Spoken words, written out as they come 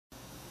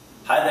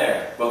Hi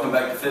there, welcome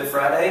back to Fit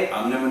Friday.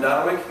 I'm Neumann,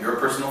 your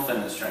personal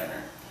fitness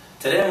trainer.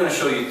 Today I'm going to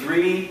show you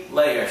 3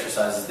 leg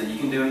exercises that you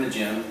can do in the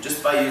gym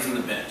just by using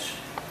the bench.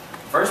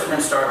 First we're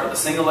going to start with a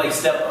single leg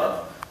step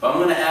up, but I'm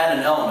going to add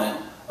an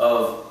element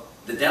of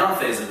the down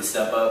phase of the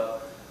step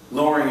up,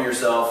 lowering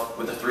yourself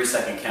with a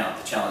 3-second count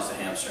to challenge the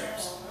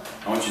hamstrings.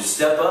 I want you to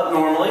step up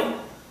normally,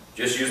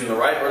 just using the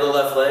right or the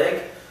left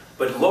leg,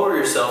 but lower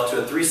yourself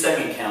to a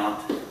 3-second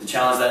count to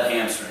challenge that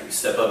hamstring.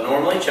 Step up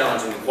normally,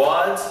 challenging the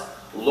quads.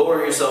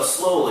 Lower yourself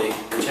slowly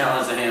and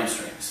challenge the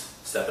hamstrings.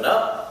 Stepping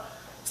up,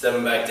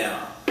 stepping back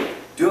down.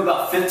 Do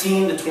about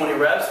 15 to 20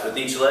 reps with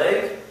each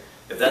leg.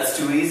 If that's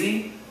too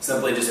easy,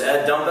 simply just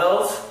add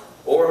dumbbells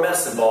or a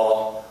medicine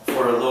ball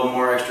for a little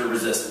more extra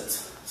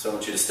resistance. So I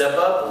want you to step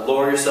up,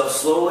 lower yourself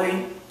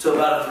slowly to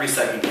about a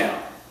 3-second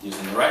count.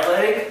 Using the right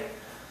leg,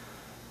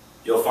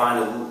 you'll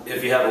find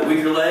if you have a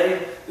weaker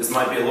leg, this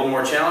might be a little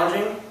more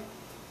challenging.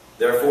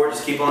 Therefore,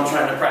 just keep on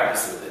trying to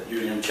practice with it.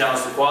 You're going to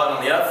challenge the quad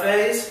on the up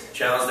phase,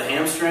 challenge the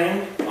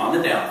hamstring on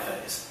the down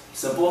phase.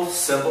 Simple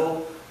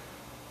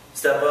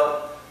step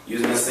up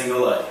using a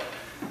single leg.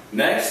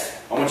 Next,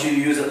 I want you to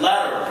use it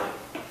laterally.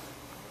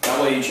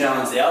 That way you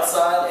challenge the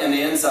outside and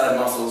the inside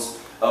muscles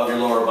of your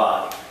lower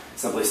body.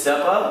 Simply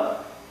step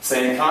up,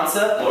 same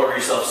concept, lower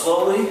yourself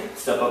slowly,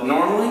 step up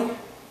normally,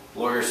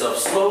 lower yourself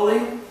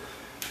slowly,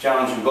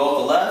 challenging both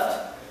the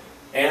left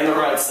and the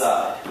right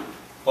side.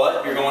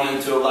 But you're going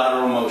into a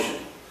lateral motion.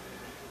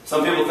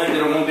 Some people think that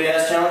it won't be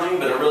as challenging,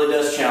 but it really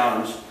does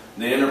challenge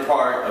the inner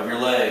part of your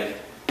leg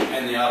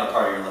and the outer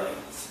part of your leg,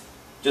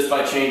 just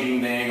by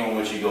changing the angle in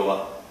which you go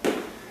up.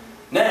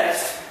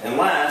 Next, and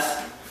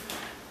last,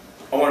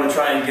 I want to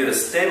try and get a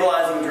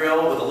stabilizing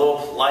drill with a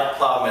little light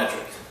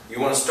plyometric. You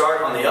want to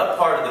start on the up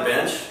part of the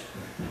bench.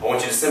 I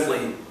want you to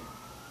simply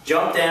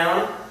jump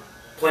down,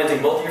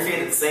 planting both of your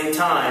feet at the same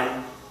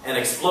time, and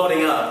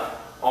exploding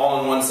up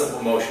all in one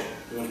simple motion.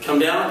 You want to come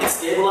down, get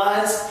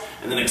stabilized,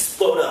 and then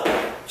explode up,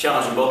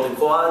 challenging both the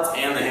quads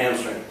and the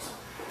hamstrings.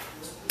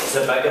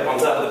 Step back up on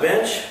top of the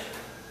bench,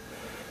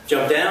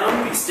 jump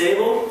down, be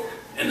stable,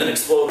 and then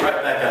explode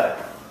right back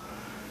up.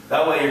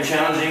 That way you're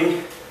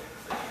challenging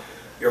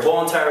your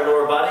whole entire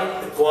lower body,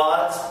 the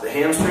quads, the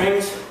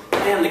hamstrings,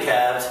 and the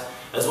calves,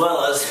 as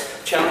well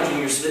as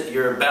challenging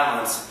your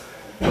balance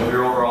of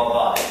your overall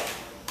body.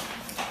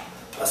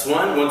 Last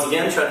one. Once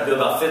again, try to do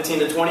about 15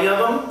 to 20 of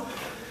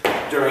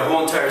them during a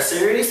whole entire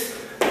series.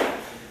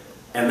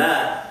 And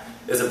that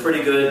is a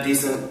pretty good,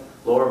 decent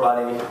lower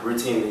body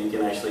routine that you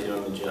can actually do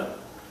in the gym.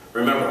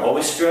 Remember,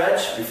 always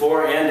stretch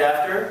before and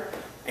after,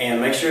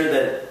 and make sure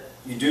that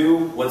you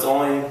do what's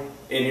only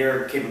in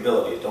your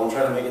capability. Don't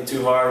try to make it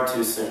too hard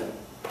too soon.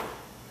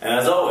 And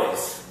as always,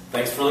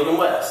 thanks for looking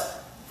west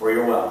for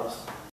your wellness.